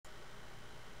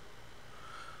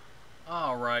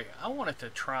Alright, I wanted to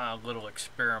try a little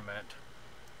experiment.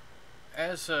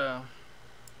 As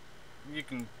you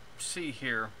can see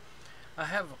here, I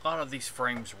have a lot of these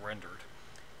frames rendered.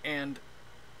 And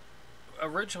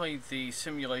originally the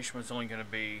simulation was only going to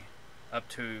be up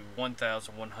to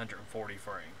 1,140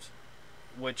 frames,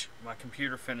 which my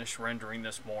computer finished rendering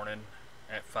this morning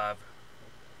at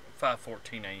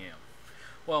 5:14 a.m.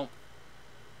 Well,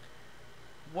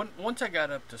 once I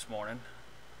got up this morning,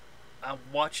 I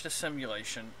watched a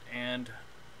simulation and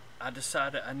I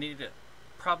decided I needed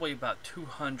probably about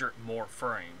 200 more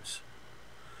frames.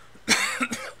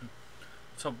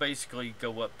 So basically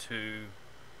go up to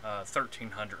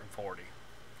 1340.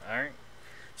 Alright,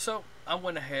 so I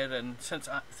went ahead and since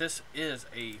this is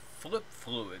a flip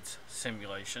fluids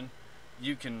simulation,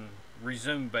 you can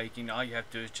resume baking. All you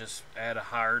have to do is just add a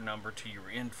higher number to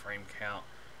your end frame count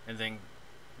and then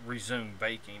resume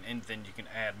baking, and then you can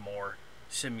add more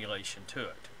simulation to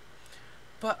it.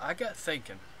 But I got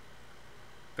thinking,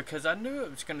 because I knew it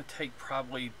was going to take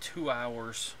probably 2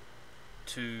 hours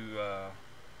to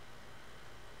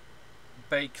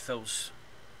bake those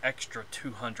extra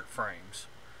 200 frames.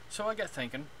 So I got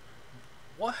thinking,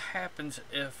 what happens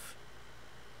if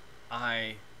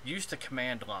I use the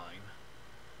command line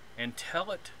and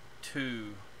tell it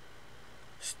to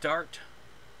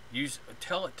use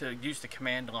the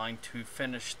command line to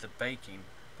finish the baking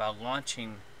by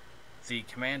launching the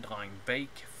command line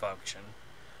bake function,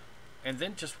 and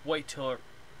then just wait till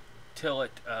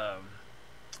it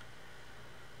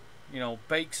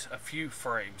bakes a few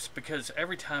frames, because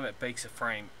every time it bakes a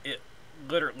frame, it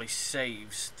literally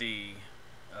saves the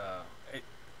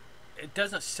it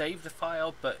doesn't save the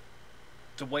file, but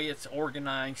the way it's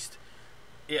organized,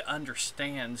 it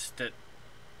understands that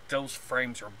those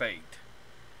frames are baked.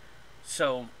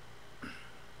 So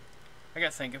I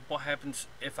got thinking, what happens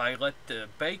if I let the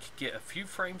bake get a few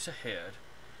frames ahead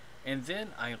and then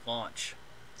I launch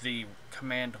the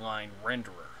command line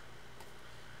renderer?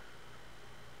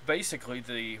 Basically,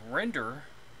 the render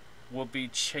will be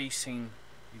chasing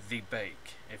the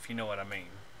bake, if you know what I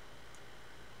mean,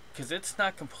 because it's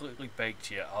not completely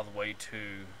baked yet all the way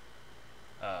to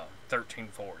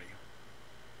 1340.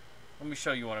 Let me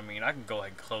show you what I mean. I can go ahead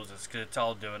and close this because it's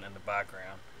all doing in the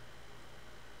background.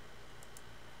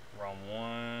 Wrong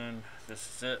one. This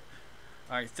is it.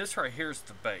 Alright, this right here is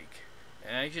the bake.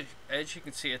 And as you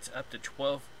can see, it's up to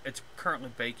 12. It's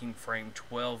currently baking frame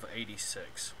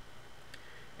 1286.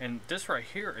 And this right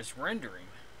here is rendering.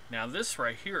 Now this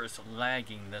right here is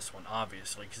lagging this one,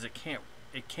 obviously, because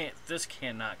this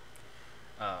cannot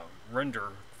render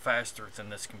faster than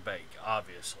this can bake,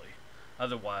 obviously.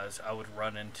 Otherwise, I would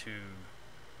run into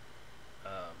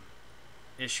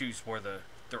issues where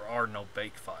there are no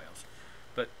bake files.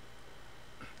 But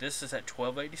this is at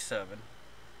 1287,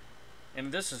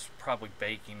 and this is probably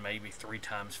baking maybe 3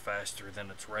 times faster than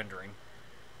it's rendering,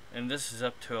 and this is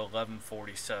up to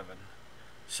 1147.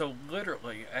 So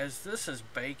literally, as this is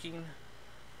baking,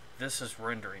 this is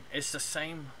rendering. It's the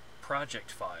same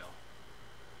project file,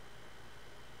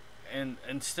 and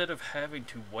instead of having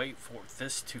to wait for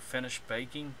this to finish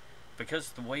baking, because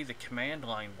of the way the command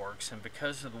line works and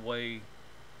because of the way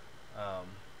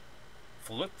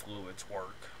flip fluids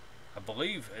work, I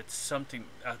believe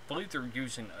they're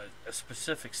using a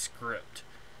specific script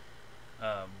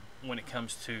when it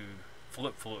comes to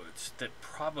flip fluids that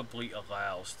probably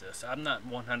allows this. I'm not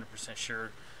 100%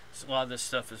 sure. A lot of this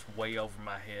stuff is way over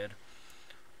my head,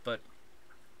 but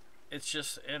it's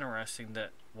just interesting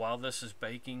that while this is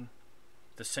baking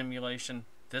the simulation,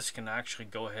 this can actually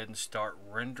go ahead and start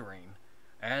rendering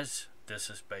as this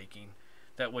is baking.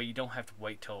 That way you don't have to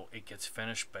wait till it gets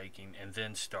finished baking and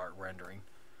then start rendering.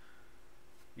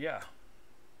 Yeah,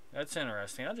 that's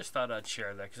interesting. I just thought I'd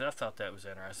share that because I thought that was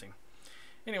interesting.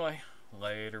 Anyway,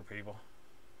 later people.